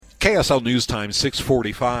KSL News Time,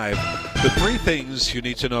 6:45. The three things you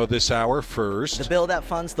need to know this hour. First, the bill that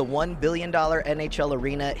funds the $1 billion NHL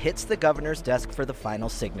arena hits the governor's desk for the final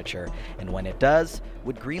signature. And when it does,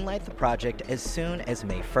 would greenlight the project as soon as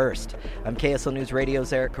May 1st. I'm KSL News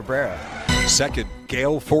Radio's Eric Cabrera. Second,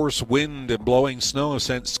 gale force wind and blowing snow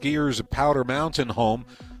sent skiers at Powder Mountain home.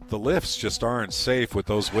 The lifts just aren't safe with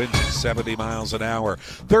those winds at 70 miles an hour.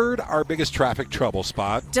 Third, our biggest traffic trouble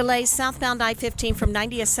spot. Delays southbound I-15 from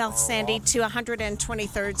 90th South Sandy to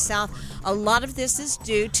 123rd South. A lot of this is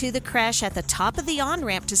due to the crash at the top of the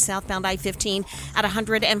on-ramp to southbound I-15 at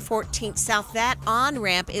 114th South. That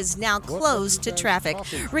on-ramp is now closed to traffic.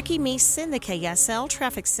 Ricky Meese, the KSL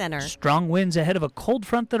Traffic Center. Strong winds ahead of a cold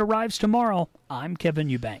front that arrives tomorrow. I'm Kevin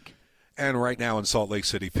Eubank. And right now in Salt Lake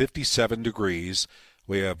City, 57 degrees.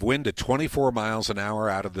 We have wind at 24 miles an hour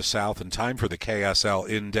out of the south, and time for the KSL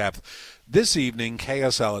In-Depth. This evening,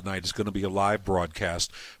 KSL at Night is going to be a live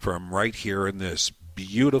broadcast from right here in this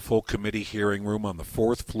beautiful committee hearing room on the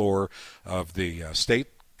fourth floor of the State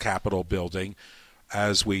Capitol building.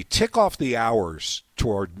 As we tick off the hours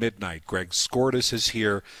toward midnight, Greg Skordas is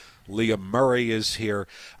here. Leah Murray is here.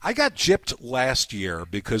 I got gypped last year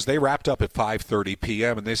because they wrapped up at 5:30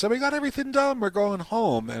 p.m. and they said, we got everything done. We're going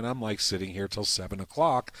home. And I'm like sitting here till 7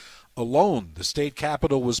 o'clock alone. The state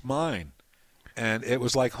capitol was mine. And it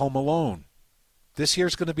was like home alone. This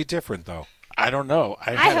year's going to be different, though. I don't know.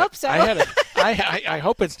 I hope so. I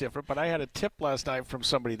hope it's different, but I had a tip last night from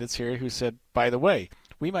somebody that's here who said, by the way,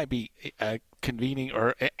 we might be convening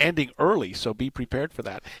or ending early, so be prepared for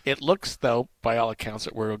that. It looks, though, by all accounts,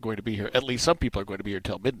 that we're going to be here. At least some people are going to be here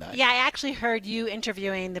till midnight. Yeah, I actually heard you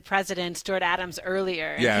interviewing the president, Stuart Adams,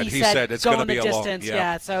 earlier. Yeah, he said it's going to be a long distance.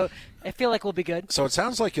 Yeah, so I feel like we'll be good. So it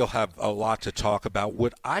sounds like you'll have a lot to talk about.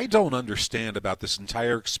 What I don't understand about this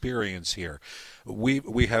entire experience here,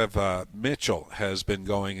 we have Mitchell has been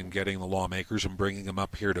going and getting the lawmakers and bringing them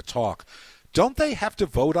up here to talk. Don't they have to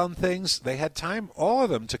vote on things? They had time, all of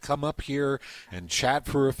them, to come up here and chat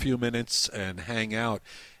for a few minutes and hang out.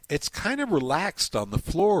 It's kind of relaxed on the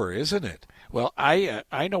floor, isn't it? Well,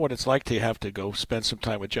 I know what it's like to have to go spend some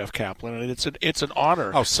time with Jeff Kaplan, and it's an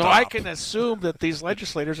honor. Oh, so I can assume that these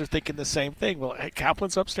legislators are thinking the same thing. Well, hey,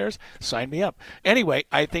 Kaplan's upstairs, sign me up. Anyway,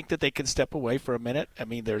 I think that they can step away for a minute. I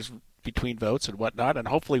mean, there's between votes and whatnot, and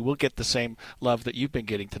hopefully we'll get the same love that you've been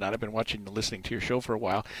getting tonight. I've been watching and listening to your show for a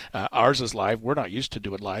while. Ours is live. We're not used to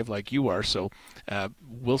doing live like you are, so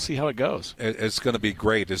we'll see how it goes. It's going to be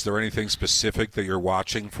great. Is there anything specific that you're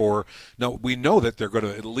watching for? No, we know that they're going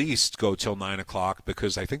to at least go till 9 o'clock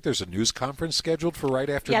because I think there's a news conference scheduled for right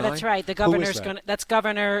after 9. Yeah, that's right. The governor's that's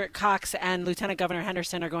Governor Cox and Lieutenant Governor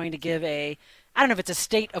Henderson are going to give I don't know if it's a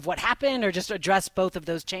state of what happened or just address both of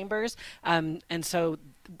those chambers.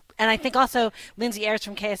 And I think also Lindsay Ayers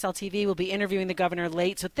from KSL TV will be interviewing the governor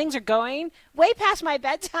late. So things are going way past my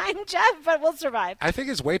bedtime, Jeff, but we'll survive. I think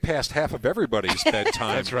it's way past half of everybody's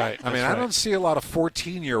bedtime. That's right. I mean, I don't see a lot of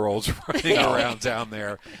 14-year-olds running around down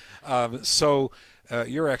there. So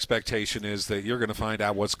your expectation is that you're going to find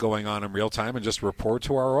out what's going on in real time and just report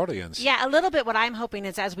to our audience. Yeah, a little bit what I'm hoping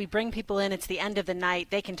is as we bring people in, it's the end of the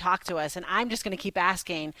night, they can talk to us. And I'm just going to keep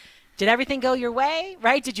asking, did everything go your way,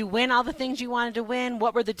 right? Did you win all the things you wanted to win?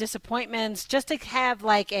 What were the disappointments? Just to have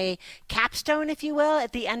like a capstone, if you will,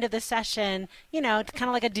 at the end of the session, kind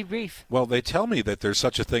of like a debrief. Well, they tell me that there's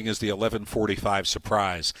such a thing as the 11:45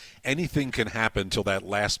 surprise. Anything can happen till that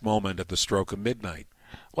last moment at the stroke of midnight.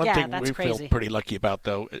 One thing we crazy. feel pretty lucky about,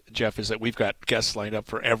 though, Jeff, is that we've got guests lined up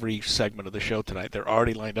for every segment of the show tonight. They're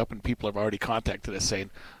already lined up, and people have already contacted us saying,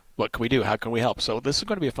 what can we do? How can we help? So this is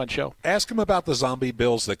going to be a fun show. Ask them about the zombie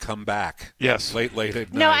bills that come back. Yes. Late at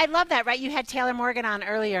night. No, I love that, right? You had Taylor Morgan on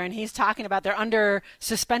earlier, and he's talking about they're under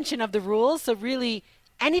suspension of the rules. So really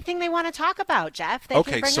anything they want to talk about, Jeff, they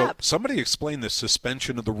can bring up. Somebody explain the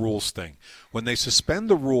suspension of the rules thing. When they suspend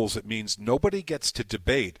the rules, it means nobody gets to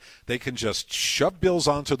debate. They can just shove bills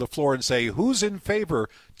onto the floor and say, who's in favor?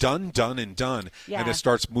 Done, and done. Yeah. And it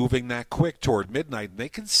starts moving that quick toward midnight, and they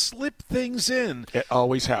can slip things in. It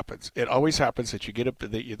always happens. It always happens that you get up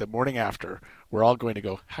the morning after. We're all going to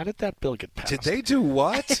go, how did that bill get passed? Did they do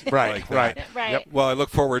what? Right. Yep. Well, I look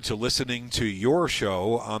forward to listening to your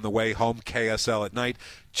show on the way home, KSL at Night,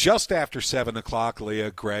 just after 7 o'clock. Leah,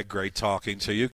 Greg, great talking to you.